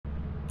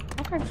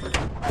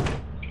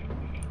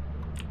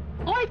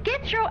Boy,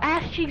 get your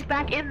ass cheeks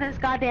back in this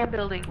goddamn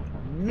building.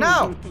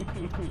 No!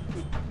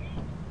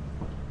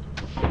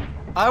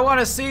 I want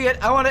to see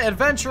it. I want to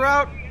adventure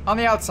out on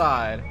the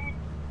outside.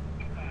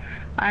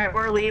 Alright,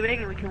 we're leaving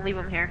and we can leave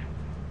them here.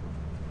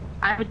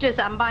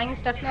 I'm buying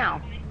stuff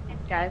now,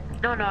 guys.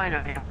 No, I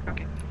know, yeah.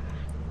 Okay.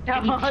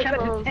 Shovels,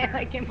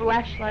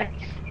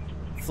 flashlights.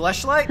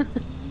 Fleshlight?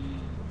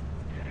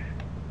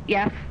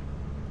 Yeah.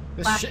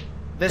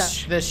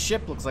 This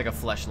ship looks like a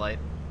fleshlight.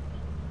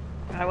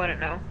 I wouldn't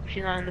know.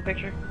 She's not in the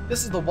picture.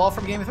 This is the wall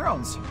from Game of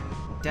Thrones.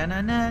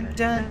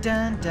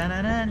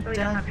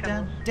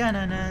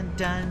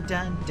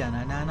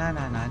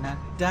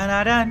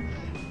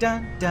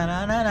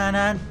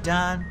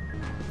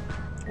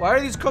 Why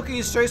are these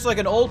cookies taste like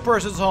an old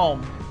person's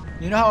home?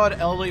 You know how an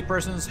elderly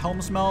person's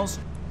home smells?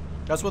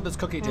 That's what this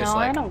cookie tastes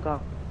like. No, I don't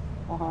go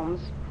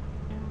homes.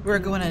 We're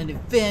going on an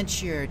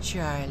adventure,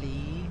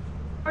 Charlie.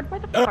 Where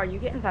the fuck are you?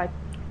 Get inside.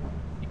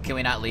 Can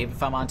we not leave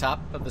if I'm on top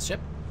of the ship?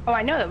 Oh,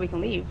 I know that we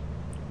can leave.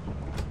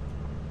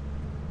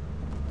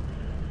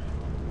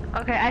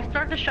 Okay, I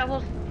start the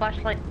shovels,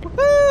 flashlight.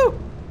 Woo!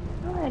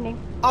 Alrighty.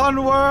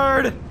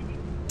 Onward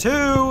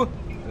to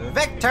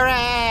victory!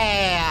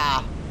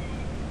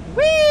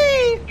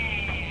 Whee!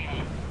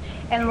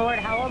 And Lord,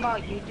 how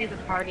about you do the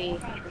party?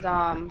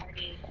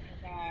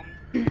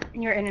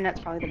 Your internet's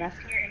probably the best.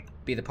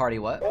 Be the party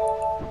what?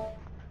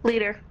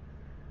 Leader.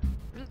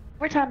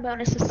 Return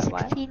bonus is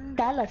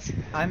 $16.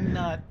 I'm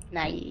not.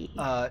 Nice.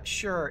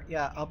 Sure.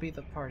 Yeah, I'll be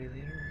the party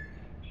leader.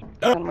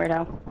 One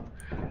weirdo.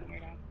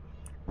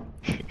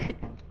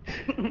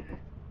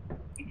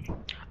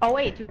 Oh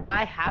wait, do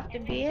I have to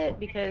be it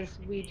because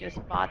we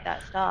just bought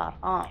that stuff?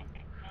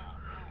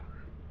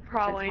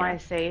 Probably. It's my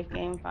save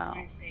game file.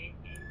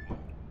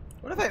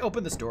 What if I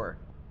open this door?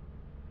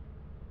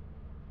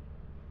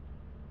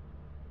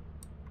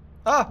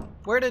 Ah,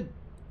 where'd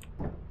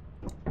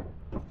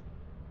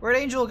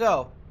Angel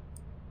go?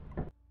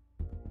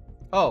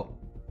 Oh.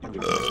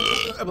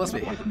 It must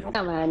be.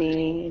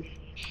 Company.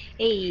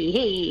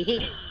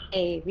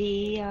 Hey,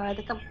 we are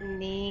the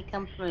company.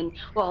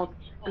 Well,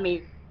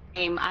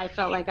 I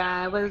felt like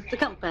I was the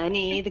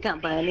company. Cause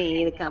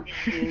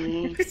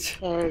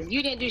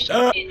you didn't do shit.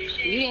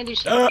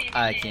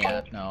 I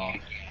can't, no.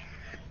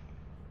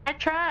 I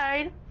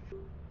tried.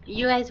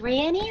 You guys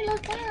ready?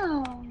 Look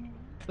down.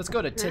 Let's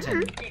go to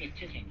Titan.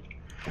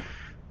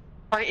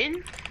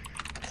 Titan?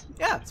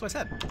 Yeah, that's what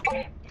I said.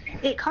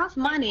 It costs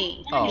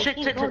money. Oh. You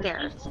shouldn't go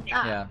there. Stop.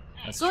 Yeah,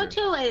 that's Go true.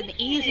 to an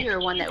easier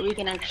one that we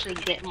can actually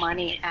get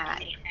money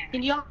at.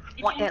 Can y'all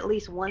want at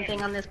least one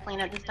thing on this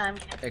planet this time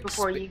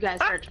before you guys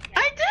start?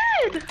 I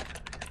did!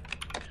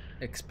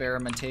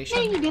 Experimentation.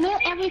 No, you didn't.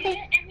 Everything.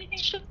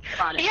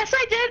 Yes,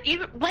 I did.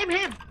 Even blame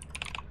him.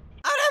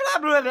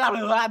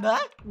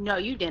 No,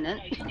 you didn't.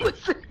 It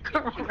was the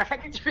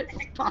correct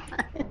response.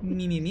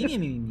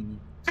 Me.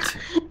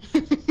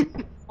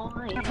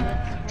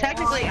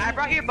 Technically, I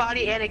brought your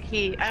body and a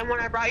key, and when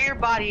I brought your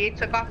body, it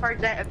took off our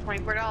debt of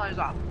 $24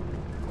 off.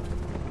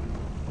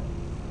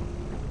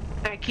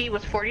 And a key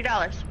was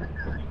 $40.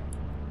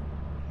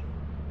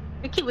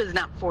 The key was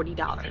not $40.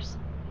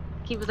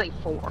 The key was like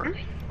 $4.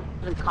 It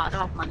didn't cost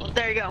money.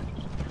 There you go.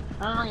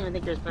 I don't even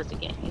think you're supposed to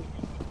get me.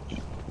 I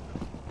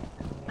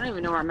don't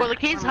even know where I'm Well, at.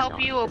 the keys help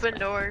you open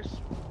doors.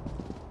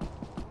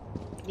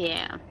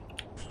 Yeah.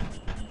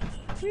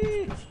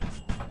 Whee.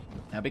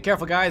 Now be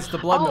careful, guys. The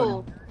blood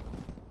moon.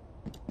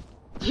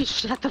 You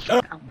shut the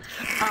fuck up.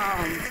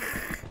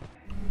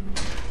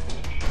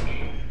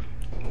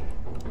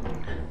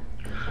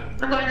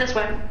 I'm going this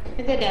way.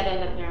 It's a dead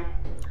end up here.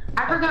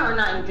 I forgot we're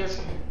not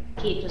just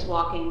keep just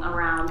walking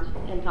around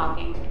and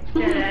talking.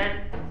 Dead end.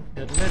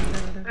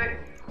 Alright,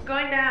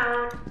 going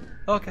down.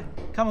 Okay,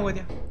 coming with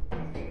you.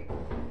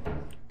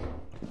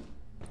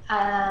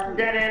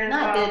 Dead end.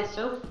 Not dead,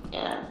 so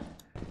yeah.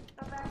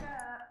 Go back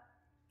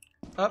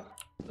up. Up.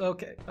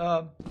 Okay.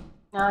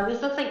 No,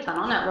 this looks like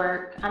tunnel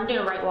network. I'm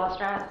doing right wall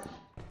strats.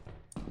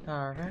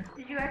 All right.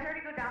 Did you guys already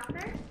go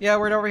downstairs? Yeah,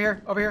 we're over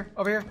here. Over here.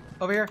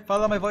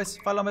 Follow my voice.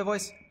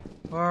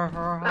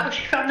 Oh,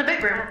 she found the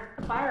big room.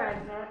 The fire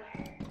exit.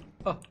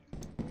 Oh.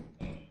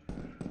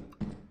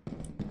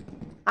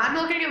 I'm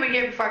looking over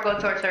here before I go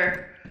towards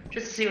her,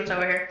 just to see what's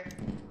over here.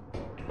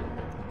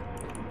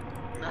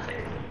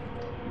 Nothing.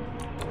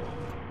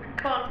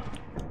 Come on.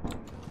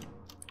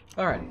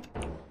 All right.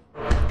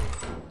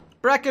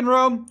 Bracken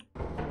room.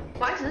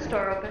 Why is this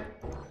door open?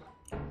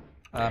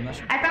 I'm not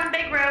sure. I found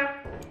big room.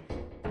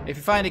 If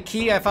you find a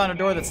key, I found a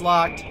door that's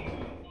locked.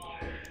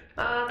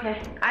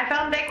 Okay. I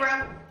found big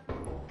room.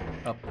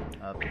 Oh,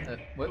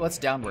 what's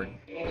downward?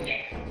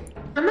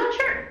 I'm not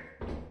sure.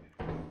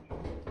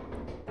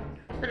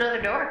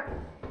 Another door.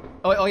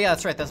 Oh yeah,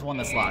 that's right. That's the one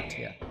that's locked.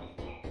 Yeah.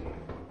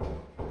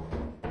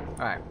 All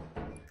right.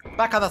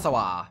 Back on the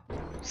sawa.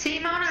 See,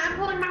 Mona, I'm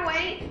pulling my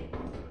weight.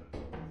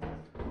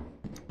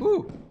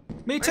 Ooh,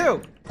 me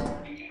too.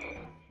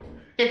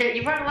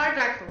 You brought a large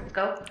axe. Let's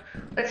go.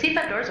 Let's see if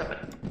that door's open.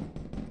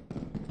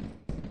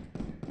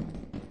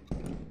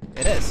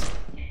 It is.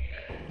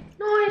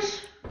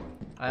 Nice.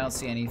 I don't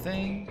see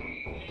anything.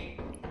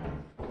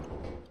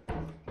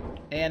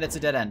 And it's a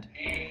dead end.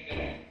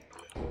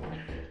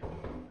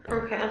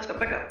 Okay, let's go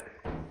back up.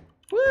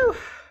 Woo!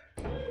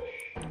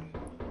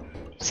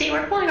 See,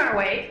 we're pulling our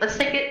way. Let's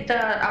take it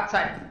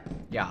outside.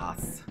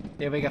 Yes.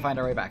 Maybe we can find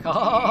our way back.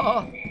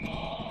 I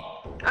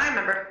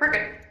remember. We're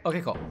good. Okay,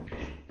 cool.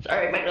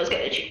 Sorry, my nose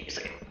got itchy. Just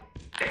a second.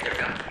 Okay, there we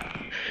go.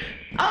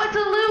 Oh, it's a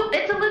loop!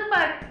 It's a loop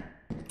bug!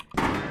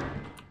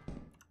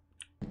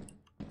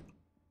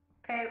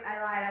 Okay,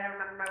 I lied. I don't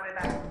remember my way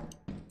back.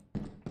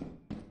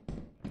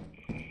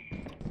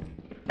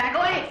 Back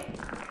away!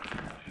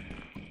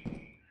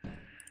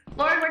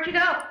 Lauren, where'd you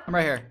go? I'm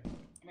right here.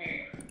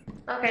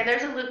 Okay,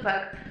 there's a loop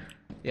bug.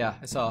 Yeah,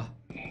 I saw.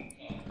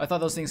 I thought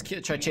those things try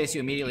to chase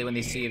you immediately when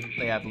they see if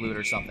they have loot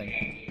or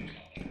something.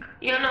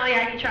 You don't know,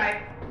 yeah, he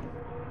tried.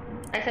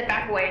 I said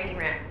back away and he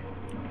ran.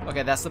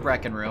 Okay, that's the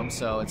Bracken room,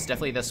 so it's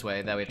definitely this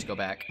way that we have to go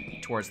back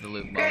towards the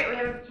loot. Great,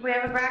 we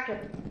have a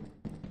bracket.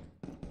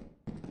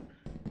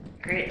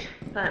 Great,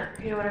 but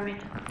you know what I mean.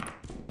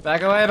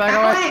 Back away, back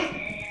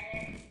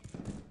away!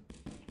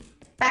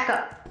 Back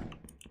up.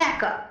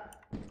 Back up.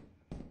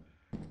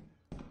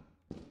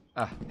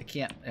 Ah, I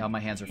can't. Oh,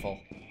 my hands are full.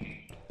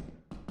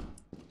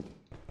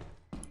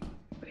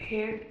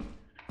 Here.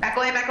 Back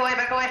away, back away,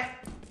 back away.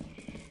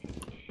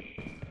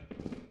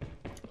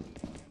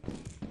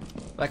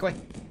 Back away.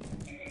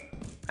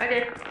 I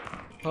did.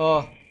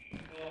 Oh.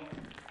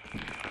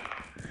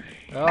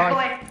 Oh, Back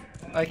away.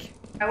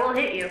 I won't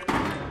hit you.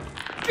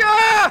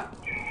 Ah!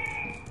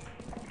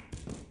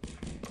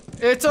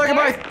 It took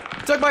my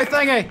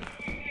thingy.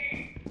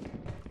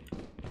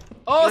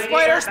 Oh,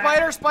 spider!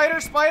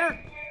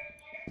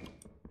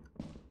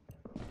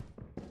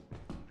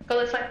 Go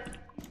this way.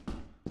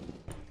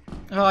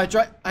 Oh, I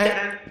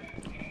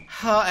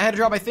had to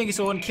drop my thingy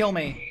so it wouldn't kill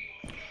me.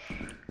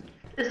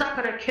 It's not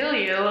gonna kill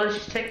you. Let's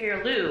just take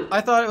your loot.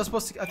 I thought it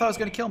was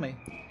gonna kill me.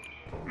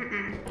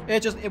 Mm-mm.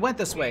 It went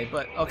this way,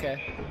 but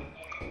okay.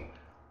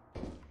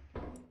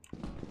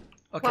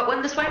 Okay. What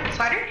went this way? The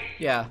spider?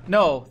 Yeah.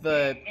 No,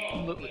 the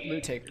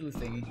loot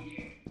thingy.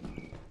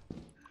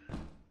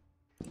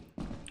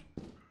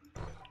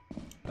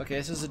 Okay,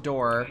 this is a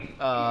door,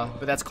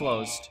 but that's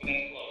closed.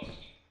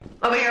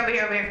 Over here.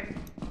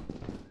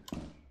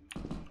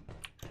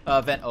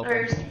 Vent open.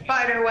 There's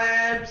spider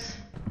webs.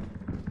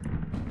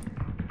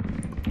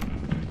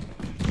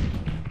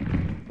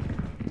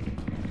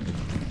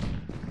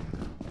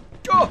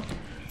 Oh!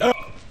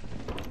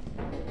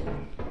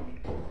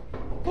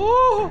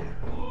 Woo!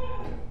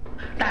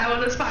 That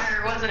was a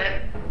spider, wasn't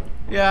it?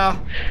 Yeah.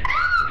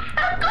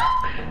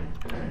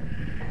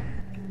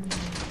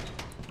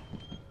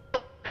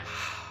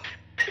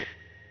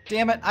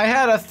 Damn it, I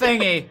had a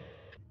thingy.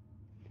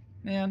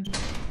 Man.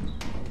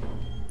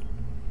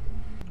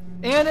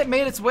 And it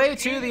made its way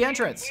to the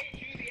entrance.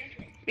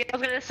 Yeah, I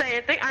was gonna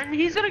say,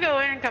 he's gonna go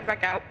in and come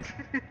back out.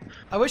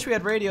 I wish we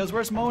had radios.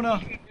 Where's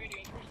Mona?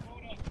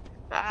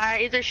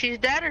 Either she's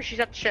dead or she's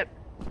at the ship.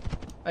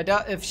 I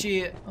doubt if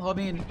she... Well, I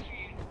mean...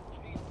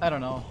 I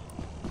don't know.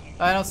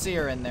 I don't see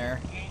her in there.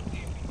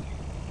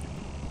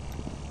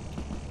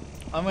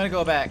 I'm gonna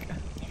go back.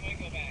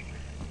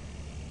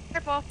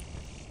 Careful.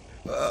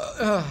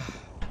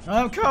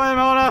 I'm coming,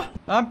 Mona!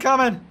 I'm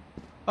coming!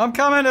 I'm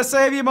coming to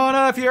save you,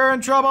 Mona, if you're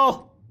in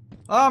trouble!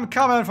 I'm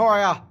coming for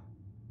ya!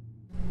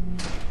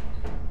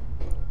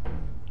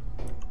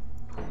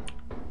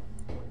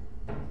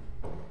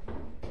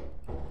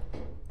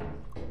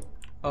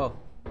 Oh.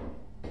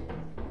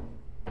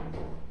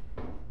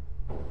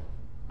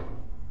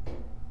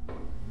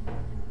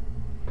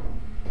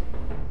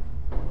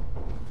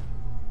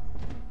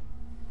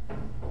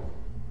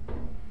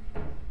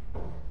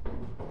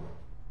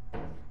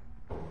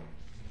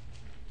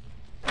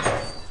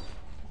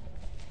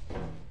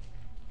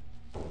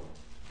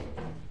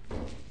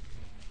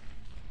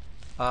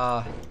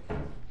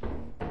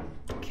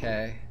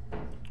 Okay.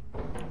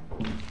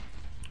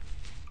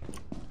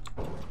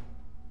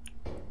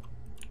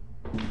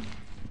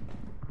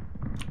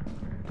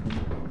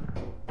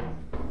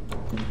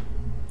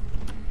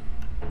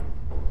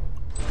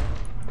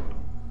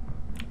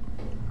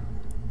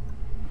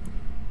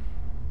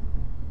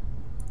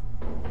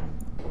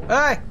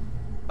 Hey!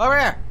 Over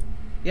here!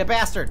 You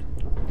bastard!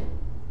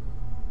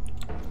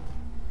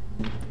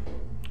 Okay,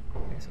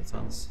 so it's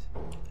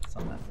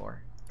on that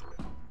floor.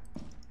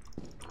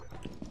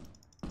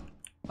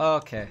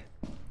 Okay.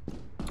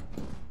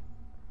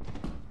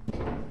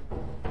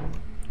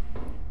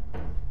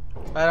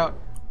 I don't...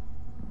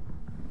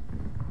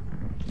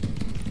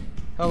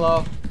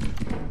 Hello?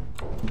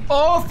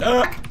 Oh,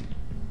 fuck!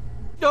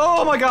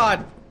 Oh my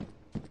god!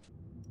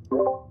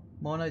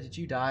 Mona, did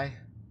you die?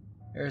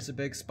 There's a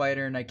big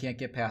spider and I can't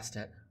get past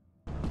it.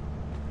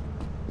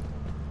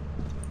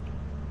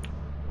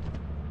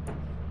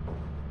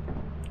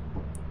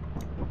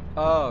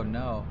 Oh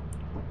no.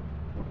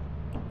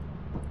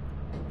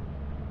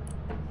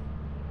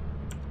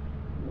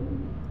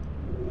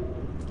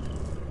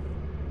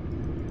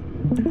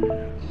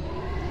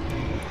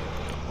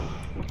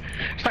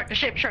 Start the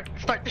ship, start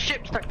the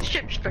ship, start the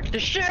ship, start the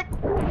ship!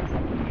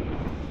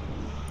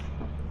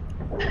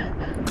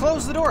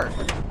 closed the door.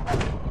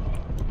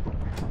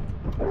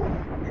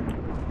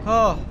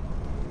 Oh,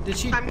 did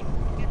she? I'm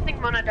guessing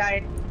Mona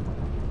died.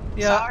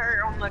 Yeah. Saw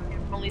her on the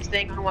only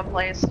staying in one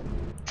place.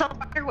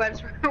 Spider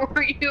webs.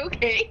 Were you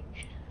okay?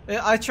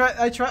 I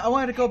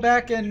wanted to go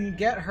back and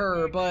get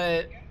her,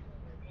 but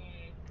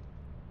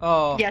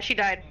oh. Yeah, she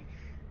died.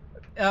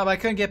 I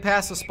couldn't get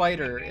past the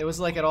spider. It was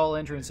like at all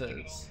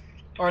entrances,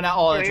 or not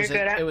all Oh, you're entrances.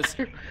 good at- It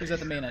was at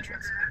the main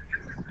entrance.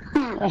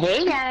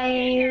 Hey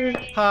guys.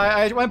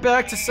 Hi, I went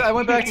back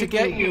to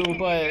get you,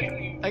 but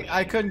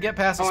I couldn't get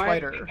past the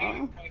spider.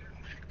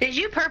 Did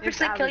you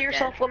purposely I kill was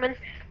yourself, dead. woman?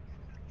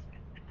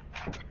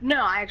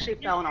 No, I actually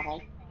fell in a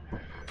hole.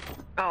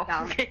 Oh,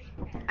 Down. okay.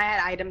 I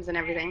had items and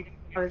everything.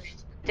 I was.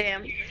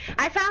 Damn.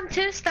 I found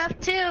stuff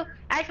too.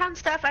 I found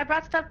stuff. I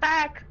brought stuff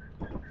back.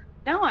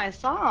 No, I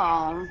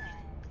saw.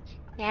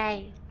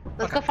 Yay.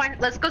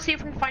 Let's go see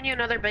if we can find you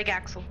another big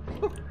axle.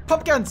 Ooh,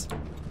 pumpkins!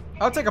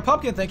 I'll take a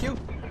pumpkin, thank you.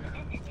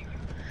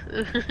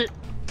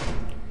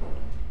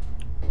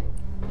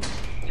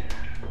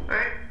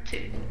 Alright,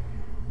 2.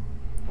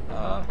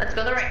 Let's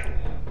go to the right.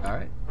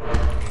 Alright.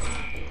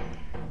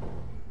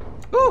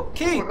 Ooh,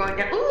 key! We're going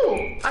down.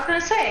 Ooh! I was gonna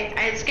say, I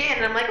had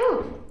scanned and I'm like,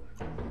 ooh.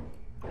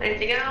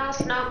 Anything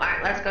else? No.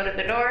 Alright, let's go to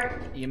the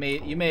door. You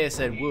may have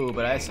said woo,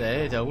 but I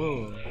said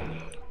woo.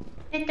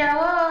 It's a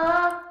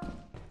wall.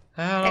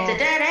 Hello. It's a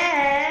dead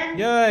end.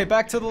 Yay,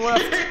 back to the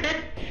left.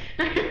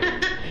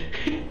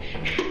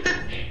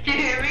 Do you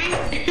hear me?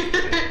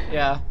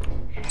 Yeah.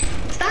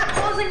 Stop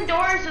closing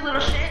doors, you little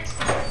shit.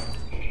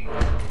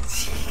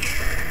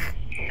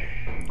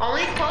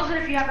 Only close it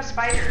if you have a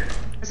spider,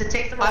 because it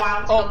takes them a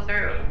while to go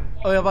through.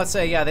 Oh, I was about to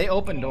say, yeah, they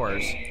open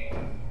doors.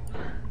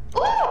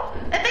 Ooh!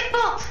 A big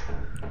bolt!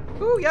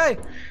 Ooh, yay!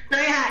 No,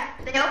 yeah,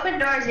 they open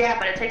doors, yeah,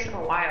 but it takes them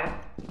a while.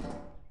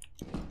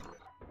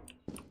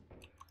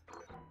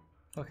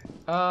 Okay.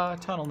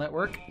 Tunnel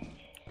network.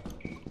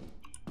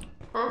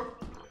 Huh?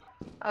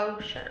 Oh,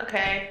 shit,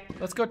 okay.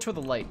 Let's go to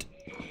the light.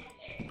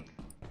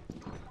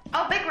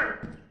 Oh, big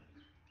room!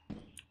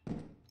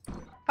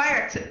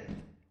 Fire exit.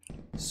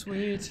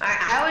 Sweet.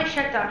 I always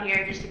check down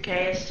here just in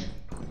case.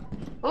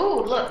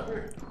 Ooh, look.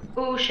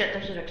 Ooh, shit,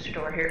 there's an extra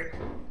door here.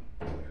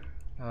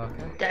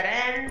 Okay. Dead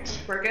end,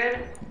 we're good.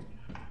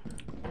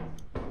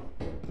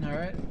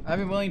 Alright. I've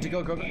been willing to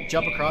go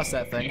jump across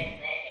that thing.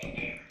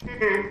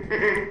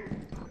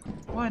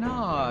 Why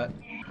not?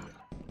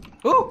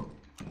 Ooh!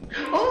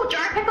 Ooh,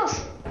 jar of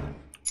pickles!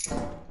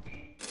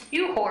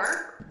 You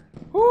whore.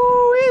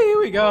 Woo-wee!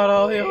 We got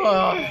all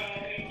the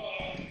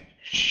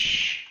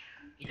Shh.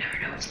 You never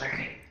know what's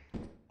lurking.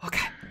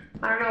 Okay.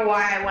 I don't know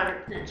why I went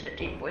into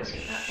deep voice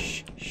like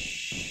that.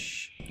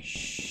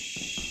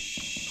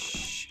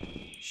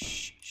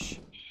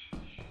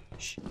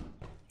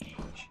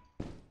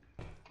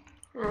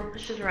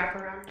 Let's just wrap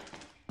around.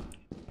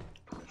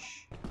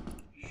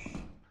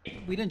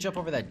 We didn't jump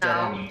over that dead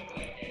end.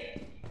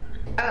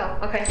 Oh,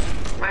 okay.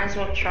 Might as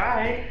well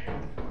try.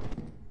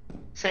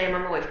 Same,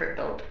 I'm gonna wait for it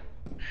build.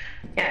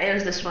 Yeah, it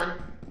was this one.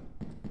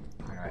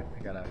 Alright,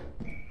 I gotta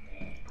be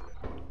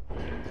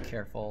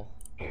careful.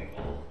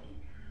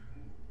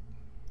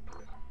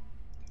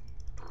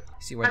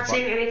 See where Not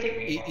seeing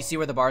anything. you see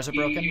where the bars are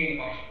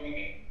broken?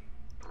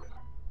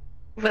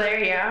 Over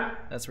there, yeah.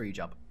 That's where you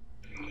jump.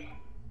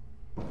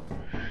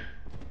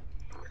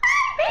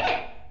 Made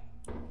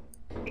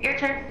it! Your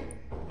turn.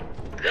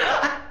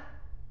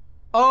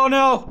 Oh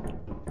no!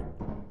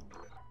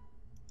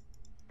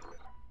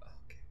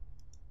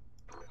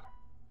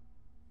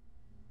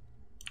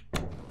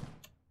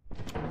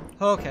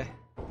 Okay.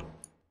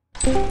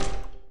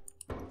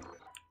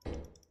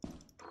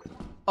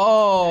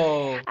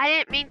 Oh! I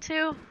didn't mean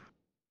to.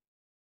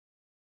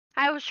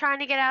 I was trying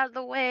to get out of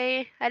the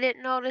way. I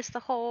didn't notice the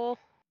hole.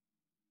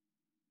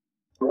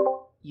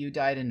 You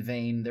died in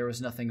vain. There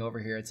was nothing over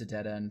here. It's a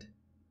dead end.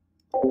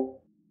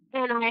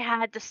 And I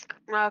had to...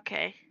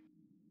 Okay.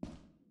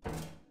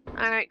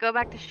 Alright, go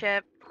back to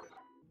ship.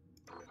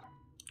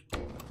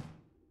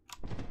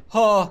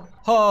 Ho!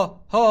 Ho!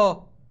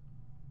 Ho!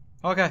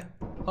 Okay.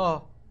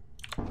 Ho.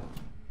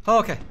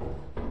 Okay.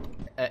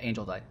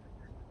 Angel died.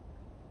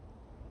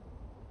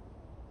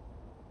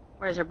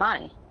 Where's her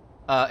body?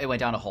 It went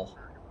down a hole.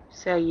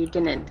 So you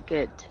didn't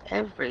get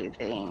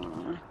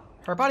everything.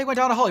 Her body went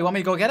down a hole. You want me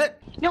to go get it?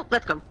 Nope,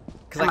 let's go.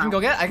 Because I can go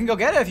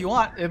get it if you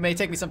want. It may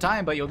take me some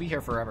time, but you'll be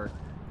here forever.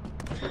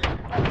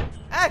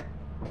 Hey!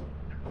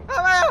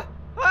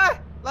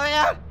 Let me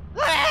out!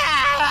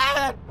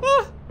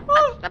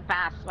 What's the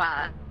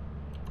password?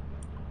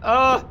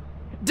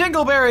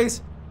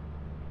 Dingleberries!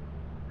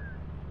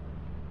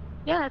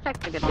 Yeah, that's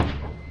actually a good one.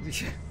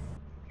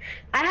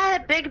 I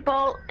had a big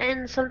bolt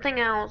and something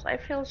else. I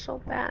feel so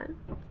bad.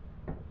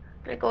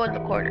 I go in the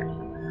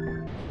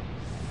corner.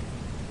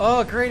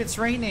 Oh, great, it's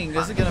raining.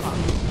 Is it gonna...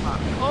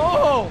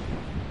 Oh!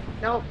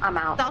 Nope, I'm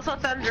out. It's also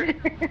thunder.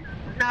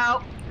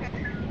 No.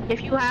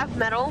 If you have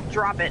metal,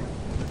 drop it.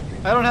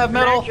 I don't have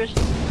metal. Just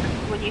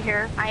when you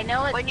hear... I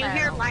know it's When you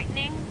hear metal.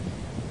 lightning,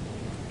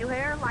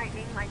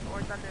 like,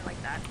 or thunder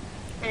like that,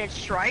 and it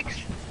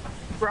strikes,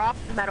 drop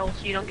metal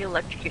so you don't get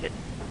electrocuted.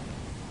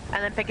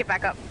 and then pick it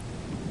back up.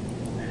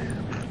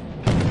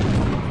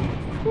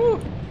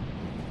 Whew.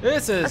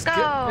 This is Let's go.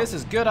 good. This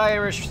is good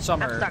Irish I'm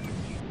summer. stuck.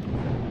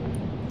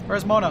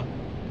 Where's Mona?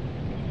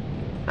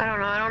 I don't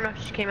know. I don't know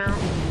if she came out.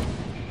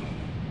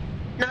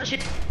 No, she.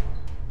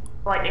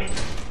 Lightning.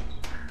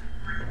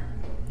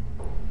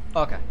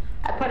 Okay.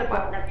 I put a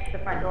button next to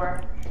the front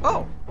door.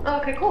 Oh, Oh,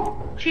 okay,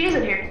 cool. She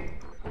isn't here.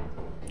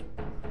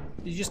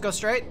 did you just go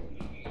straight?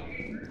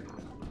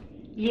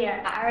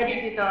 Yeah, I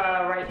already did the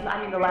right.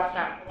 I mean the left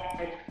side.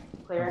 It's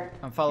clear.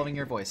 I'm following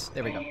your voice.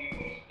 There we go.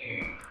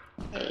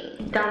 Hey,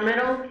 Down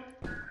middle.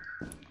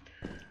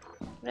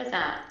 what is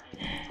that?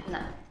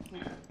 No.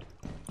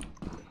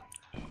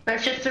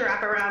 That's just to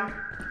wrap around.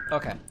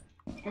 Okay.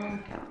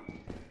 Okay.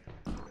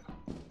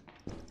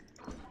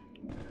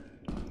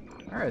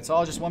 All right. It's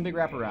all just one big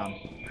wraparound.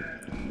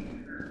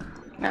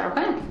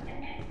 Okay.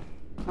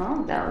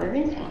 Oh, that was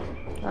easy.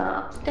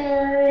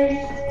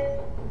 Upstairs.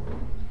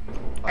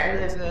 Fire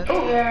exit.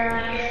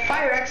 Here.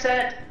 Fire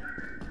exit.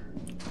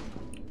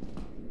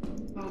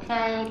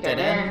 Okay, Dead dead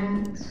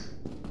end. end.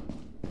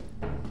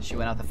 She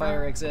went out the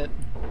fire exit,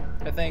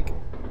 I think.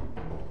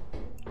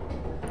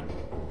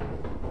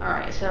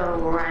 Alright, so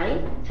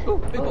right. Ooh,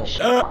 big Oh, bolt.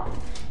 shit.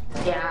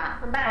 Yeah.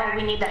 I'm back. Oh,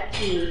 we need that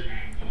key.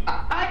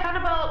 I found a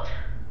bolt.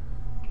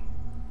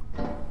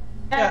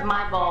 That's Yeah.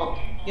 my bolt.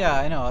 Yeah,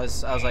 I know. I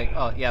was like,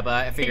 oh yeah, but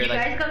I Did figured you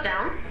like, guys go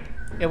down?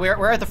 yeah,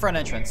 we're at the front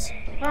entrance.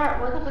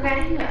 Where the fuck are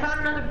Okay, you I at? found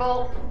another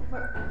bolt.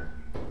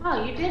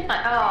 Oh, you did?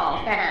 Oh,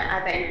 okay.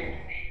 I think.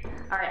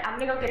 Alright, I'm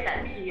gonna go get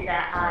that key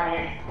that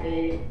I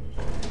need.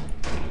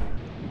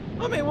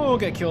 I mean, we won't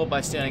get killed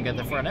by standing at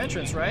the front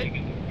entrance, right?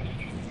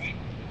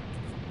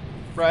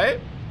 Right?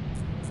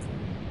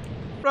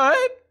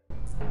 Right?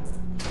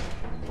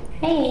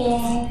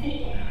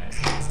 Hey.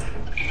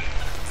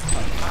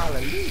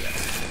 Hallelujah.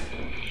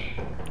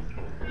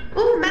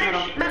 Ooh,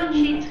 metal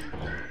sheets.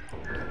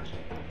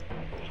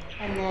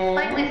 And then.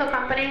 Like Lethal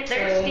Company.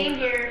 There's steam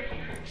here.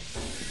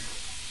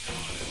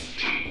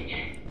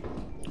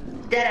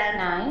 Dead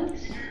end.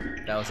 Nice.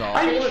 That was all.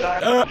 Oh, you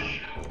got it.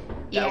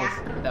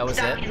 Yeah. That was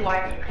That it. is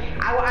why.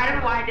 I don't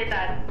know why I did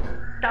that.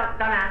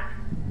 Don't ask.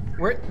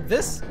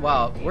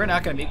 We're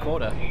not gonna meet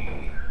quota.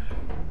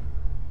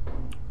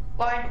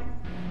 Why?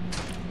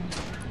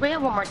 We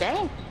have one more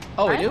day.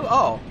 Oh, Right? we do?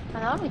 Oh, I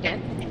thought we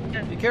did.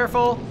 be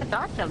careful. I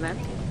thought so, man.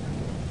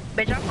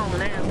 Bitch, I'm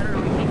calling ass. I don't know.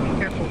 You need to be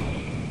careful.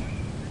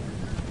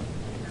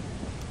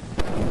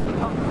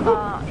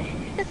 Oh,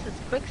 this is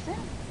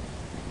quicksand.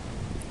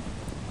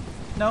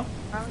 No?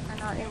 Why was I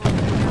not able to?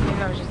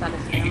 Maybe I was just out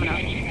of stamina.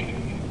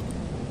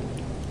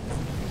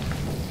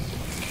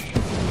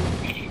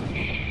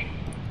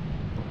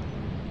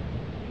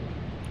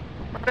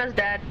 Mona's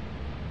dead.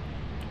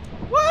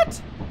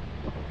 What?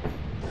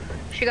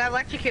 She got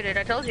electrocuted.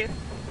 I told you.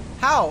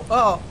 How?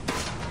 Oh,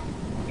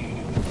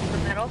 The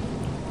metal.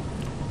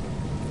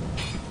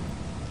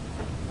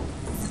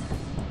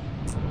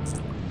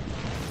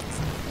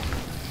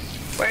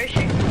 Where is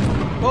she?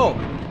 oh.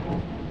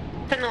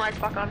 Turn the lights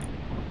back on.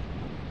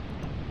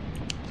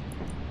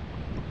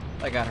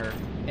 I got her.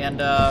 And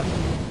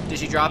did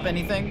she drop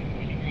anything?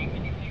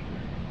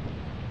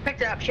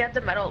 Picked it up. She had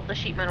the metal, the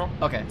sheet metal.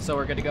 Okay, so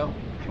we're good to go.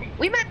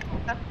 We met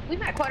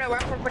quite a while,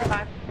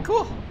 4:45.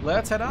 Cool.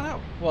 Let's head on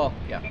out. Well,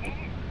 yeah.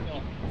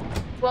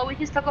 Well, we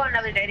can still go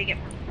another day to get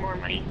more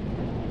money.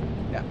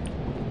 Yeah.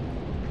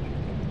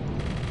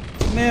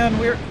 Man,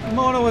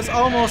 Mona was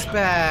almost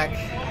back.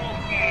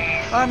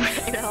 I'm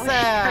You know,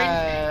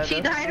 sad.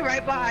 She died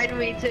right behind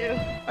me too.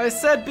 I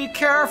said be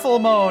careful,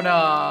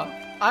 Mona.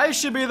 I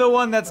should be the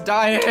one that's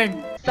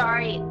dying.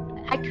 Sorry,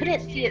 I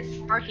couldn't see it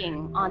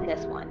sparking on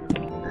this one.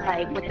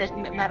 Like with this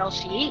metal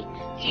sheet.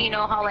 So you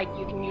know how like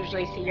you can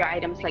usually see your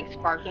items like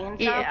sparking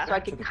and stuff? Yeah. So I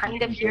could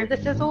kind of hear the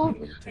sizzle,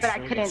 but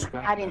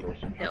I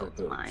didn't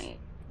build mine.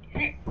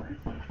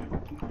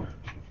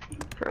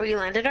 We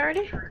landed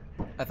already?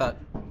 I thought.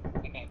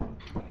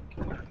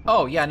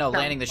 Oh, yeah, no,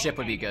 landing the ship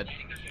would be good.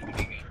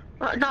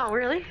 No,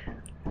 really?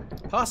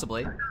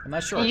 Possibly. I'm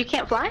not sure. You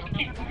can't fly?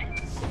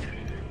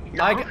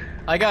 No.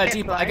 I got a Can't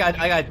D fly.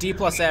 I got D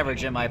plus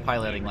average in my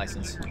piloting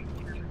license.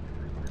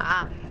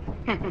 Ah.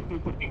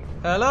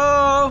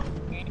 Hello?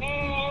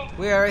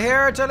 We are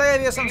here to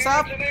leave you some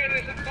stuff.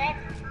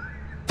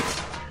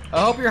 I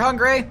hope you're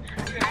hungry.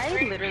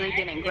 I literally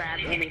didn't grab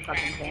any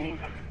fucking thing.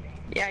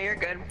 Yeah, you're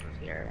good.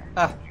 Here.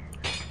 Ah,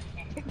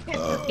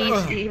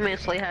 He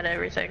mostly had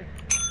everything.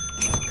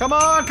 come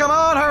on,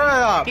 hurry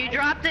up. You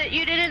dropped it.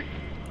 You didn't.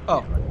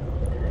 Oh.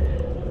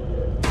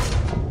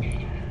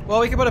 Well,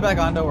 we can put it back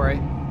on, don't worry.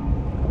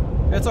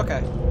 It's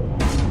okay.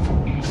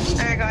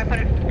 There you go. I put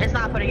it. It's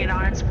not putting it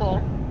on. It's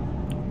full.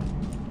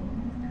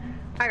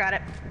 I got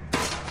it.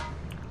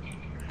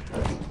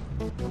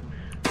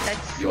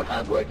 Your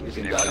handwork is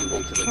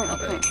invaluable to the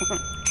company.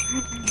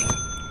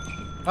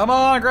 Come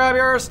on, grab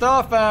your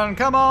stuff and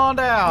come on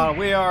down.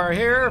 We are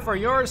here for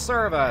your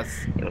service.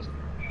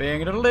 Bing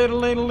diddle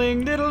diddle diddle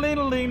ding diddle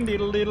diddle ding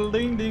diddle diddle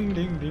ding ding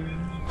ding ding.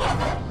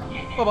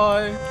 Bye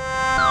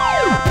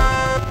bye.